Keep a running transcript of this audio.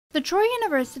The Troy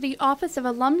University Office of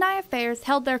Alumni Affairs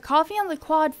held their Coffee on the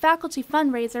Quad faculty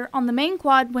fundraiser on the main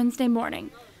quad Wednesday morning.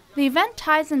 The event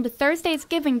ties into Thursday's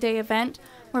Giving Day event,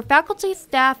 where faculty,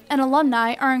 staff, and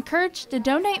alumni are encouraged to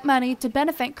donate money to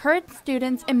benefit current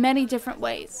students in many different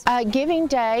ways. Giving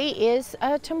Day is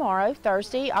tomorrow,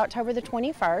 Thursday, October the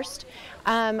 21st.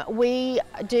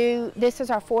 This is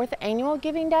our 4th annual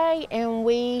Giving Day, and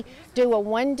we do a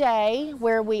one-day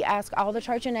where we ask all the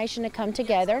Trojan Nation to come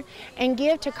together and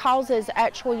give to causes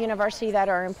at Troy University that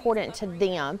are important to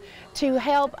them to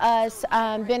help us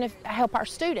help our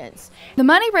students. The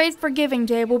money raised for Giving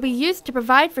Day will be used to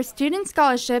provide for student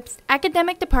scholarships,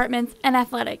 academic departments, and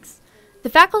athletics. The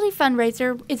faculty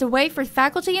fundraiser is a way for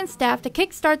faculty and staff to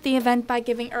kickstart the event by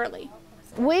giving early.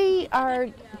 We are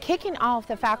kicking off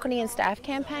the faculty and staff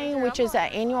campaign, which is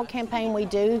an annual campaign we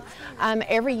do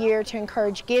every year to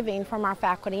encourage giving from our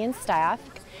faculty and staff.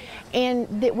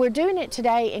 And we're doing it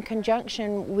today in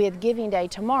conjunction with Giving Day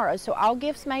tomorrow. So all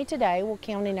gifts made today will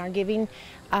count in our Giving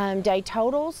Day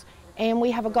totals, and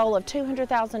we have a goal of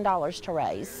 $200,000 to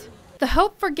raise. The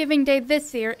hope for Giving Day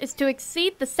this year is to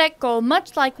exceed the set goal,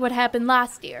 much like what happened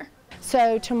last year.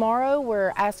 So tomorrow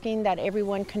we're asking that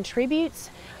everyone contributes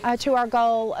to our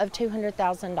goal of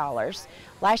 $200,000.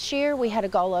 Last year we had a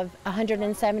goal of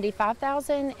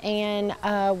 $175,000 and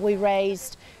we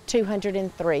raised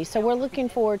 $203,000. So we're looking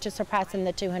forward to surpassing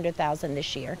the $200,000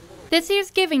 this year. This year's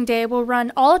Giving Day will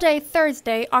run all day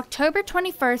Thursday, October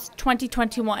 21st,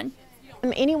 2021.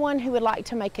 Anyone who would like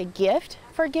to make a gift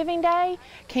for Giving Day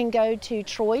can go to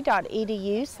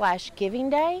troy.edu/Giving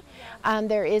Day.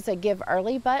 There is a Give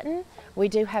Early button. We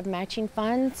do have matching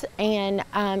funds, and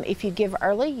if you give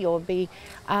early, you'll be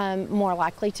more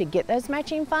likely to get those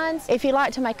matching funds. If you'd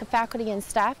like to make a faculty and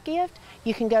staff gift,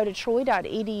 you can go to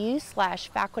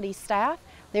troy.edu/faculty staff.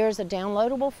 There's a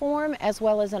downloadable form as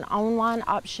well as an online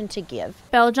option to give.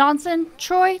 Belle Johnson,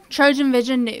 Troy,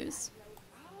 TrojanVision News.